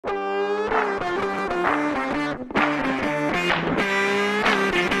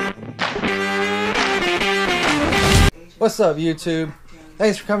What's up, YouTube?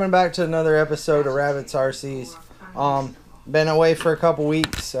 Thanks for coming back to another episode of Rabbit's RCs. Been away for a couple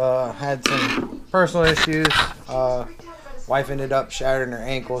weeks. Had some personal issues. Wife ended up shattering her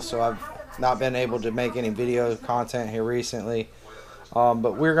ankle, so I've not been able to make any video content here recently.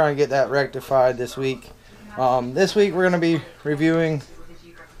 But we're going to get that rectified this week. This week we're going to be reviewing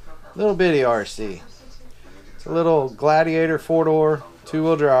a little bitty RC. It's a little Gladiator 4-door,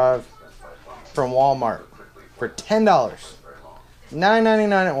 2-wheel drive from Walmart for $10.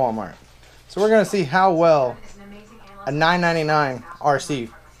 $9.99 at Walmart. So we're going to see how well a $9.99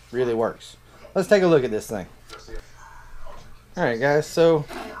 RC really works. Let's take a look at this thing. Alright guys, so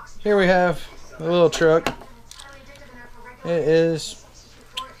here we have the little truck. It is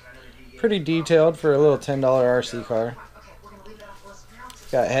pretty detailed for a little $10 RC car.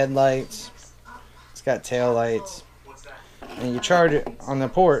 It's got headlights, it's got tail lights, and you charge it on the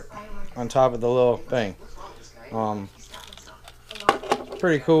port on top of the little thing.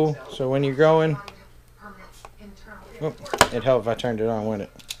 Pretty cool. So when you're going, it'd help if I turned it on, wouldn't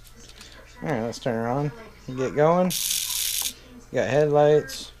it? Alright, let's turn it on and get going. You got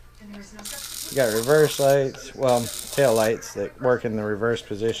headlights, you got reverse lights, well, tail lights that work in the reverse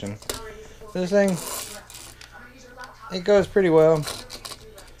position. This thing, it goes pretty well.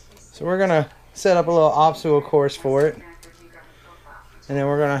 So we're gonna set up a little obstacle course for it, and then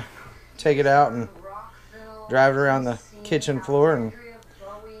we're gonna take it out and drive it around the kitchen floor and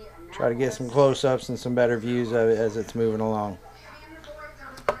try to get some close-ups and some better views of it as it's moving along.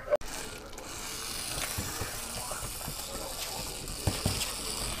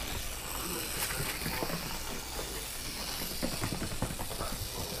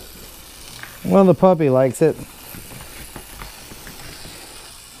 Well, the puppy likes it.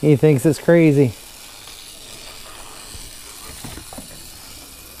 He thinks it's crazy.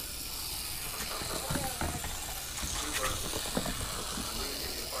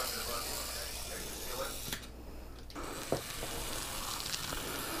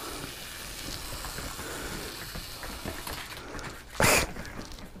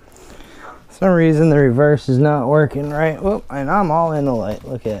 For some reason the reverse is not working right. Whoop, and I'm all in the light.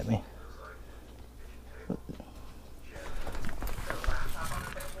 Look at me.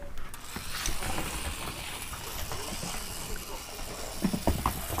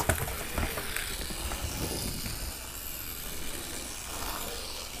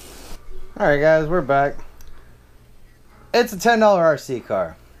 Alright guys, we're back. It's a $10 RC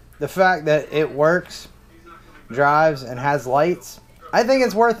car. The fact that it works, drives, and has lights, I think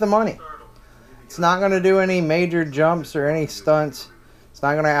it's worth the money. It's not going to do any major jumps or any stunts. It's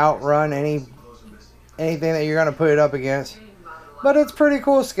not going to outrun anything that you're going to put it up against. But it's pretty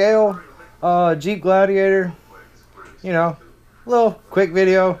cool scale. Jeep Gladiator. You know, a little quick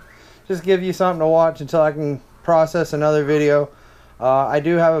video. Just give you something to watch until I can process another video. I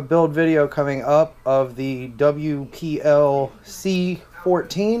do have a build video coming up of the WPL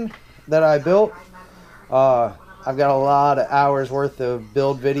C14 that I built. I've got a lot of hours worth of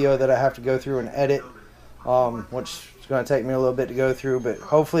build video that I have to go through and edit, which is going to take me a little bit to go through, but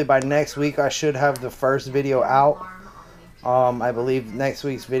hopefully by next week I should have the first video out. I believe next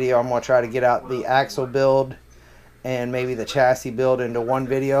week's video I'm going to try to get out the axle build and maybe the chassis build into one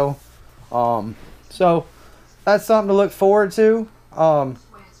video. So that's something to look forward to. If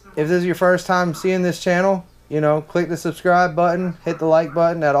this is your first time seeing this channel, you know, click the subscribe button, hit the like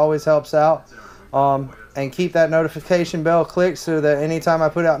button, that always helps out. And keep that notification bell clicked so that anytime I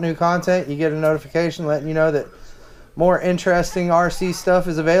put out new content, you get a notification letting you know that more interesting RC stuff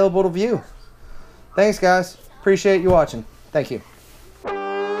is available to view. Thanks guys, appreciate you watching. Thank you.